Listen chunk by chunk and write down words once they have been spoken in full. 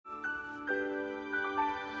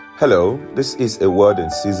Hello, this is A Word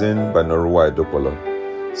in Season by Noruwa Edopolo.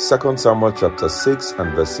 2 Samuel chapter 6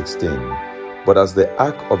 and verse 16. But as the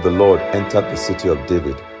ark of the Lord entered the city of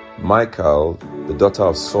David, Michal, the daughter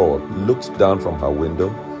of Saul, looked down from her window.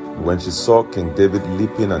 When she saw King David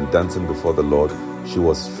leaping and dancing before the Lord, she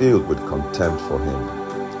was filled with contempt for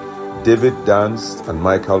him. David danced and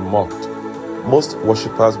Michal mocked. Most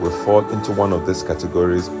worshippers will fall into one of these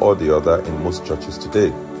categories or the other in most churches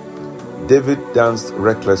today. David danced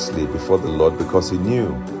recklessly before the Lord because he knew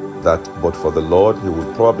that but for the Lord, he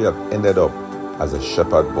would probably have ended up as a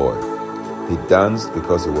shepherd boy. He danced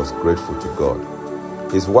because he was grateful to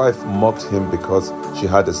God. His wife mocked him because she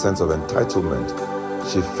had a sense of entitlement.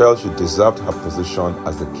 She felt she deserved her position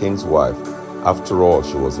as the king's wife. After all,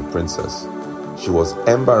 she was a princess. She was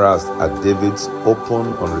embarrassed at David's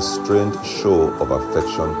open, unrestrained show of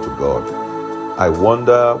affection to God. I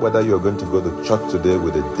wonder whether you're going to go to church today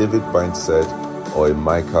with a David mindset or a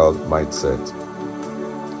Michal mindset.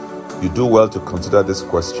 You do well to consider this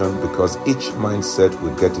question because each mindset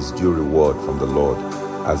will get its due reward from the Lord,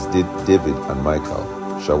 as did David and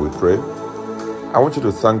Michal. Shall we pray? I want you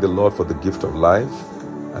to thank the Lord for the gift of life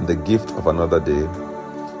and the gift of another day.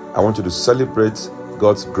 I want you to celebrate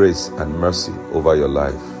God's grace and mercy over your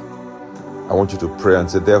life. I want you to pray and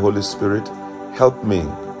say, Dear Holy Spirit, help me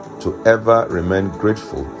to ever remain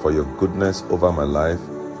grateful for your goodness over my life.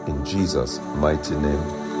 In Jesus' mighty name,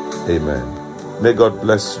 amen. May God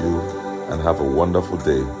bless you and have a wonderful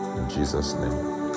day in Jesus' name.